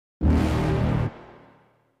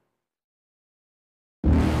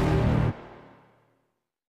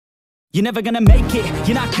You're never gonna make it,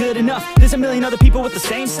 you're not good enough. There's a million other people with the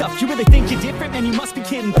same stuff. You really think you're different? Man, you must be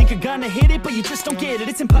kidding. Think you're gonna hit it, but you just don't get it.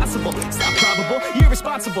 It's impossible, it's not probable, you're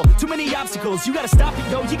irresponsible. Too many obstacles, you gotta stop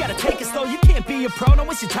it, yo. You gotta take it slow, you can't be a pro. Don't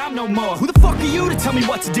waste your time no more. Who the fuck are you to tell me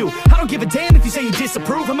what to do? I don't give a damn if you say you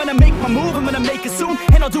disapprove. I'm gonna make my move, I'm gonna make it soon.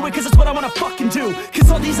 And I'll do it cause it's what I wanna fucking do.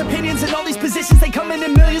 Cause all these opinions and all these positions, they come in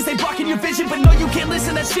millions, they blocking your vision. But no, you can't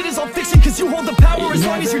listen, that shit is all fiction. Cause you hold the power as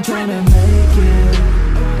long as you're dreaming.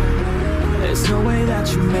 There's no way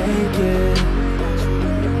that you make it,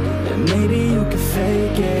 and maybe you can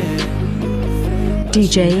fake it.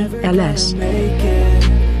 DJ LS.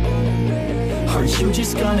 Are you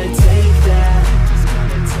just gonna take that?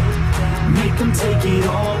 Make them take it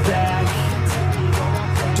all back.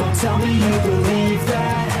 Don't tell me you believe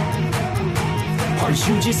that. Are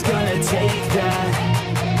you just gonna take that?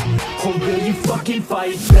 Or will you fucking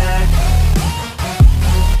fight back?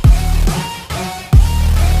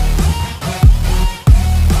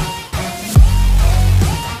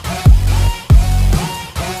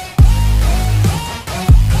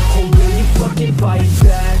 Fight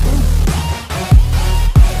back.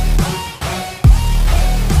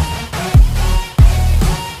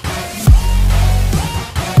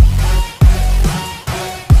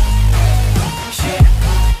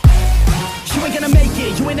 You ain't gonna make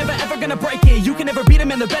it, you ain't never ever gonna break it. You can never beat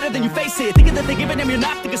them and they're better than you face it. Thinking that they give a damn, you're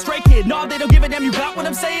not, think a straight kid. No, they don't give a damn, you got what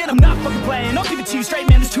I'm saying? I'm not fucking playing, I'll give it to you straight,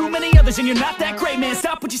 man. There's too many others and you're not that great, man.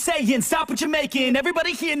 Stop what you're saying, stop what you're making.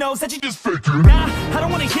 Everybody here knows that you just faking. Nah, I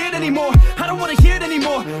don't wanna hear it anymore, I don't wanna hear it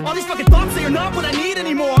anymore. All these fucking thoughts, they are not what I need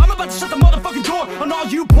anymore. I'm about to shut the motherfucking door on all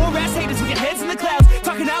you poor ass haters with your heads in the clouds,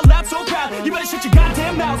 talking out loud so proud. You better shut your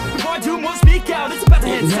goddamn mouth before I do more, speak out. It's about to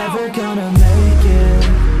head south. You're never gonna make it.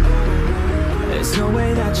 There's no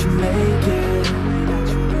way that you make it,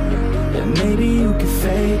 and maybe you can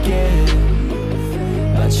fake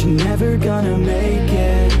it, but you're never gonna make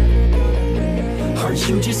it. Are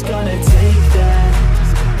you just gonna take that?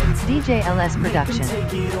 DJ LS Production.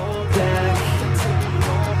 Take it all back.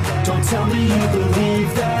 Don't tell me you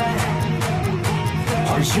believe that.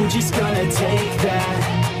 Are you just gonna take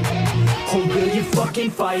that? Or will you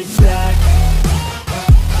fucking fight back?